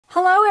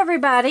Hello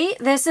everybody,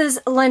 this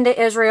is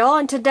Linda Israel,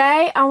 and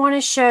today I want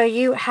to show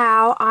you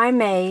how I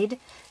made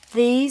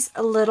these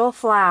little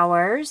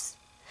flowers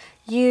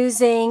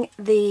using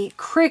the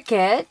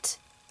Cricut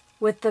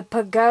with the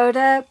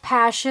Pagoda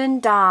Passion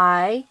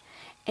die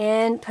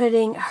and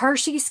putting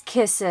Hershey's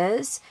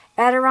Kisses,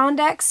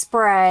 Adirondack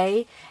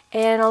spray,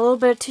 and a little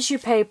bit of tissue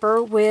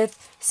paper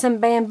with some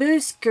bamboo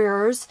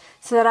skewers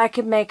so that I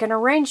could make an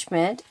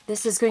arrangement.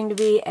 This is going to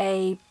be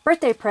a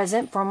birthday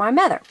present for my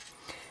mother.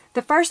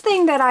 The first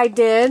thing that I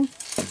did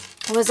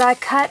was I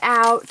cut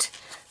out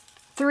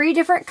 3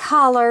 different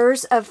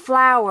colors of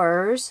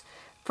flowers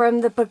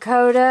from the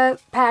Pagoda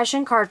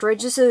Passion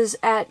cartridge. This is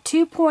at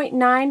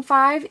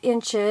 2.95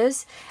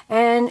 inches,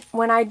 and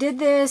when I did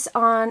this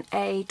on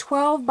a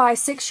 12 by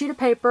 6 sheet of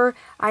paper,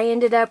 I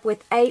ended up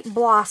with 8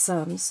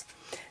 blossoms.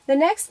 The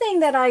next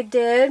thing that I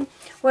did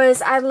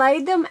was I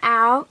laid them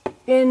out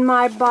in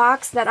my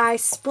box that I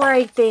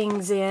spray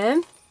things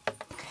in.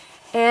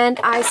 And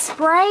I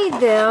sprayed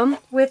them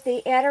with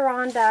the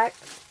Adirondack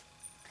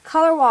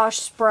Color Wash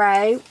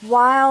Spray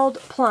Wild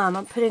Plum.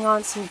 I'm putting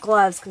on some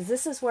gloves because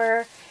this is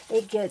where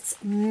it gets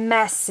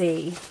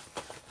messy.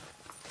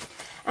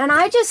 And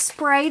I just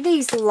spray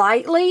these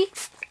lightly.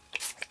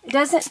 It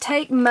doesn't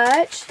take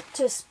much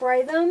to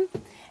spray them.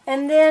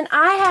 And then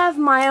I have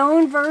my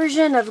own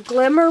version of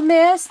Glimmer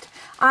Mist.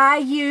 I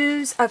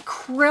use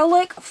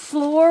acrylic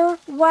floor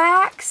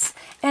wax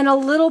and a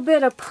little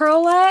bit of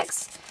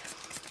Pearl-Ex.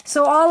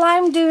 So all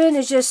I'm doing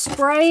is just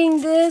spraying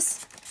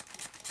this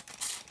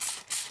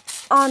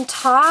on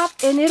top,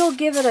 and it'll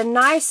give it a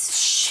nice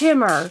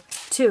shimmer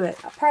to it.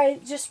 I'll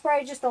probably just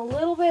spray just a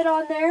little bit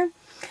on there.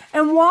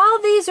 And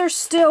while these are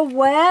still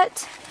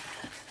wet,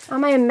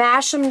 I'm going to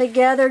mash them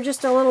together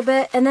just a little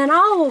bit, and then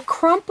I will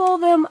crumple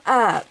them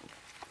up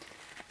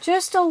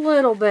just a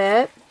little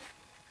bit.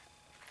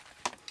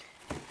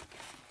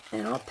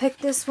 And I'll pick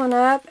this one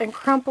up and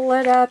crumple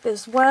it up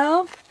as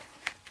well.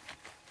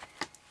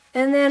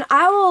 And then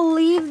I will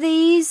leave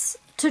these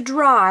to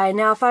dry.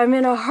 Now if I'm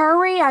in a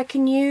hurry, I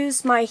can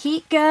use my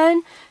heat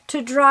gun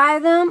to dry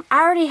them.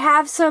 I already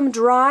have some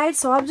dried,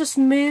 so I'll just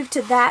move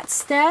to that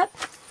step.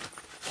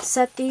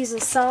 Set these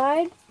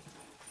aside.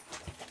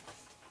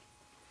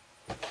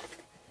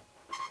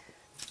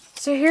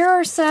 So here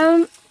are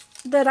some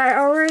that I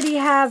already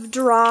have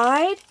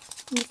dried.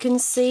 You can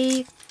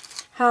see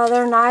how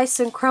they're nice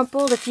and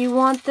crumpled. If you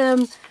want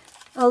them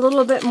a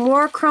little bit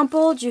more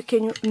crumpled, you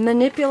can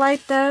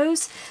manipulate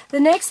those. The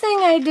next thing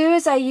I do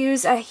is I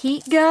use a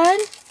heat gun,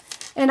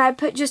 and I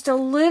put just a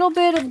little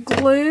bit of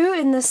glue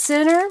in the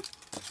center,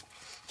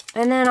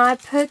 and then I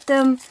put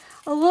them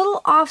a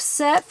little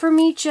offset from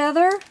each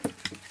other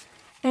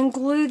and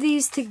glue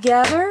these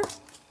together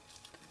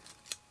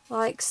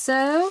like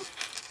so.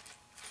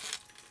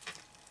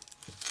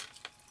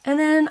 And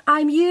then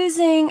I'm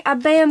using a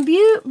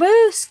bamboo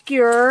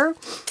skewer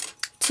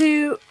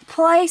to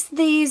place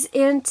these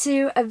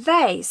into a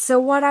vase. So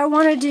what I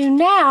want to do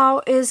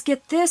now is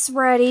get this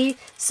ready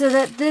so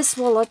that this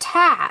will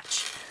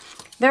attach.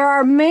 There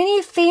are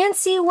many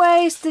fancy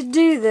ways to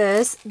do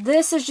this.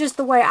 This is just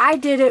the way I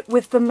did it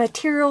with the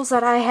materials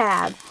that I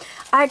had.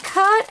 I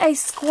cut a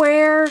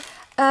square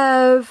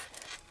of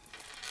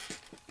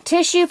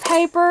tissue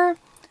paper.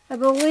 I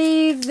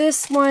believe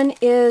this one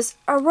is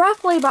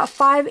roughly about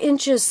 5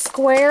 inches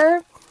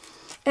square.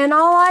 And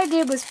all I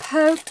did was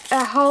poke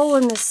a hole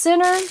in the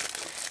center,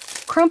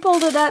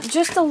 crumpled it up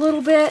just a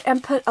little bit,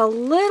 and put a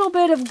little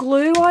bit of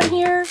glue on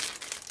here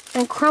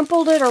and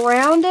crumpled it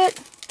around it.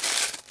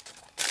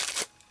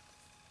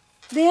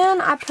 Then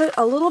I put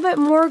a little bit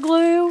more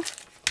glue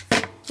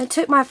and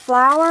took my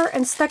flower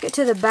and stuck it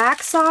to the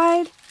back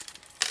side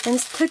and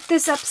took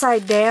this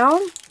upside down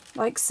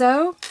like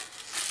so.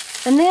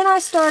 And then I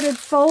started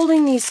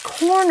folding these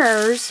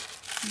corners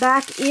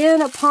back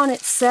in upon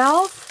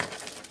itself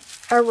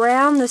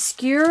around the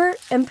skewer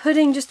and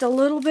putting just a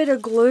little bit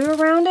of glue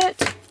around it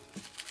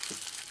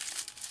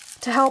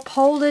to help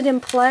hold it in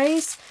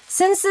place.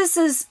 Since this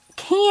is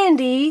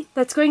candy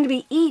that's going to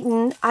be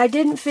eaten, I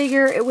didn't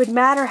figure it would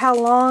matter how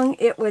long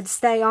it would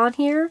stay on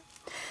here.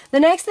 The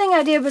next thing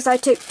I did was I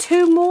took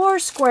 2 more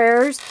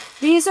squares.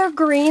 These are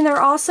green, they're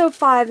also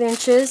 5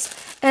 inches,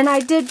 and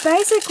I did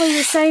basically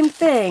the same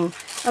thing.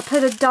 I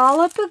put a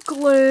dollop of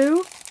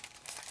glue,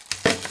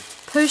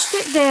 pushed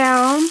it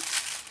down,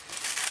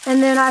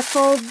 and then I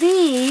fold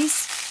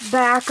these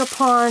back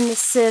upon the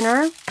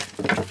center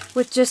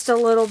with just a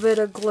little bit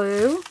of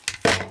glue,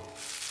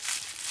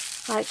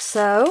 like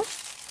so.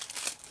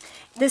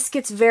 This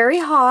gets very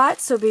hot,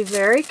 so be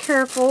very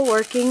careful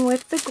working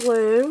with the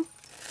glue.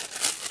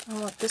 I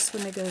want this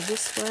one to go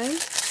this way.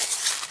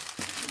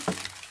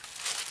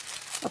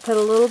 I'll put a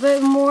little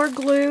bit more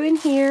glue in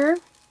here.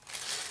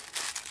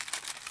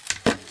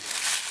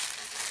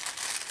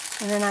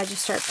 And then I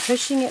just start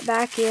pushing it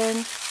back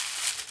in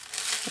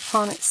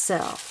upon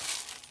itself.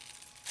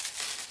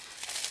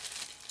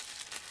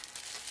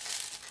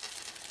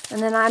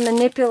 And then I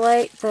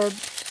manipulate the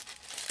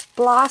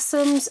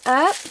blossoms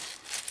up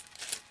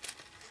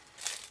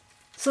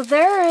So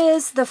there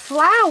is the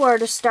flower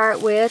to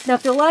start with. Now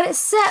if you let it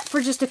set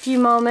for just a few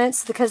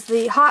moments, because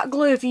the hot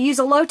glue, if you use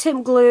a low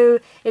temp glue,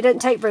 it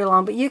doesn't take very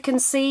long, but you can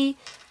see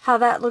how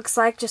that looks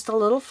like just a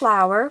little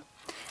flower.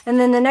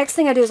 And then the next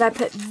thing I do is I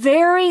put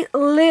very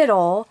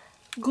little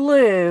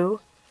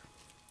glue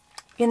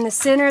in the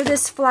center of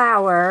this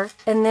flower,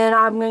 and then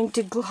I'm going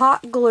to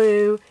hot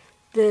glue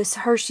this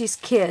Hershey's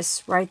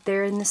Kiss right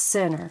there in the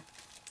center,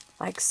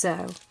 like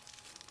so.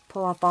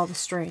 Pull off all the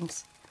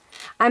strings.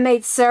 I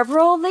made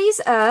several of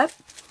these up.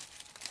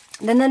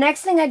 Then the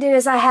next thing I did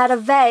is I had a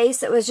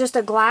vase. It was just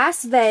a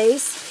glass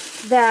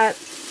vase that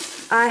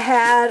I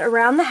had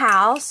around the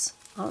house.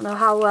 I don't know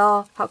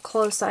how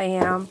close I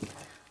am.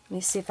 Let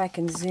me see if I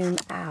can zoom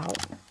out.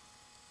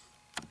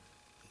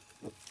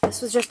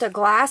 This was just a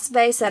glass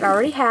vase that I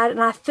already had,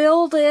 and I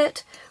filled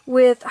it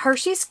with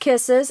Hershey's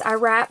Kisses. I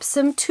wrapped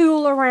some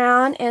tulle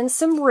around and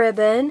some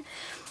ribbon.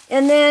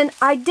 And then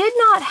I did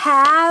not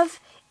have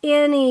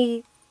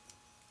any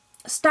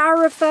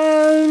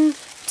styrofoam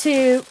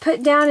to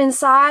put down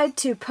inside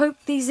to poke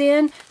these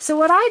in. So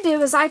what I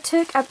do is I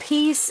took a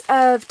piece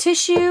of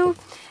tissue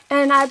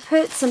and I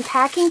put some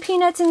packing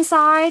peanuts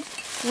inside,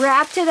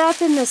 wrapped it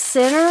up in the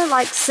center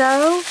like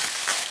so.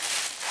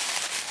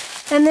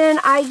 And then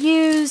I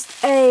used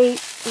a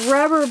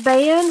rubber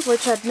band,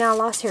 which I've now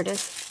lost, here it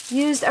is.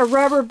 Used a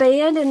rubber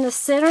band in the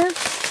center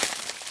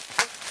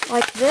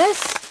like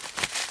this.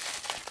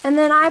 And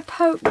then I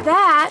poked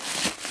that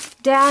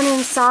down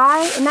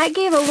inside, and that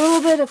gave a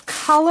little bit of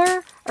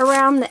color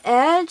around the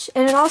edge,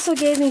 and it also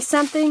gave me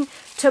something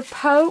to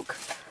poke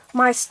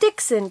my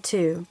sticks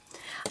into.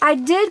 I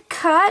did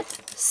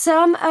cut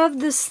some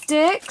of the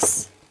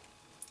sticks,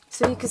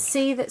 so you can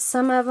see that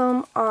some of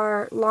them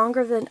are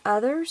longer than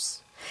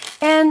others,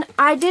 and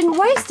I didn't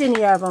waste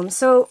any of them.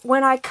 So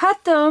when I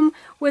cut them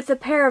with a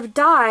pair of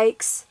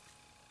dikes,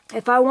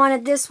 if I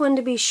wanted this one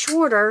to be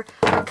shorter,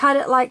 I cut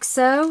it like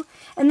so,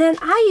 and then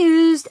I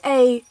used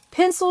a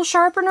pencil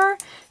sharpener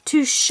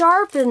to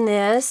sharpen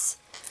this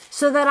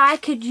so that I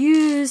could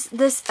use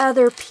this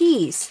other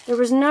piece. There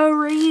was no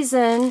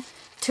reason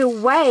to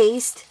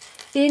waste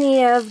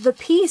any of the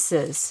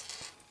pieces.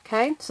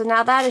 Okay, so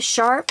now that is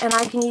sharp and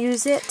I can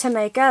use it to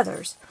make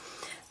others.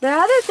 The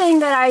other thing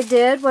that I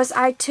did was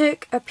I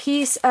took a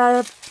piece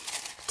of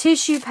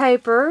tissue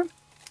paper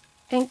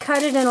and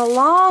cut it in a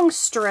long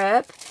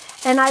strip,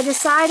 and I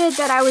decided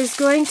that I was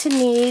going to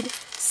need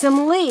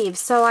some leaves.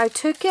 So I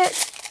took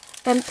it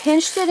and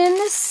pinched it in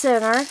the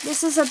center.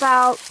 This is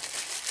about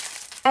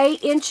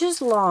 8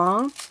 inches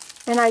long,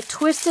 and I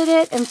twisted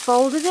it and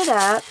folded it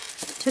up.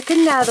 Took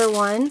another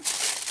one,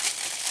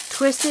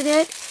 twisted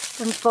it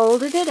and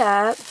folded it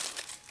up.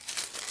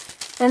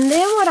 And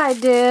then what I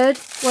did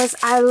was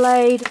I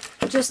laid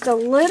just a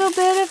little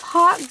bit of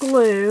hot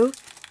glue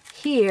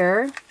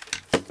here.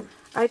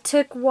 I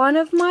took one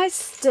of my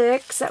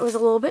sticks that was a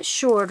little bit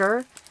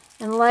shorter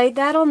and laid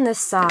that on this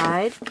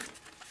side.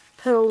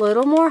 Put a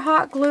little more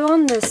hot glue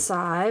on this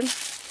side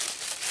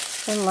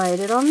and laid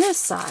it on this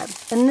side.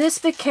 And this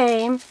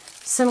became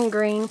some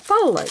green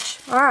foliage.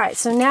 Alright,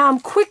 so now I'm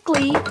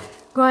quickly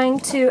going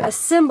to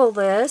assemble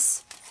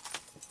this.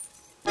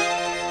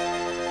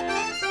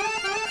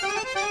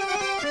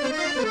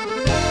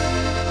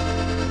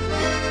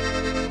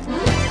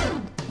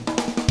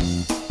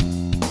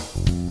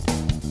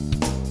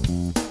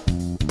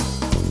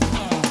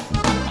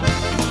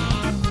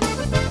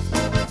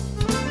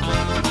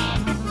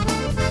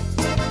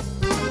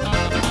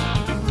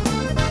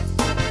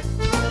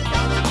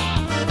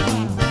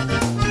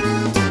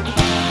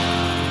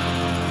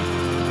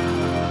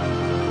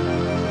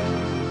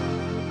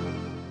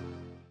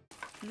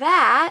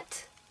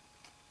 That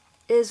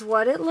is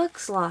what it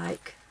looks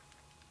like.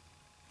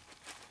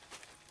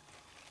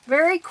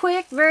 Very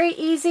quick, very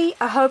easy.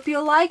 I hope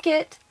you'll like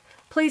it.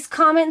 Please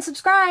comment and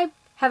subscribe.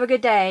 Have a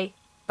good day.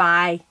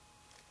 Bye.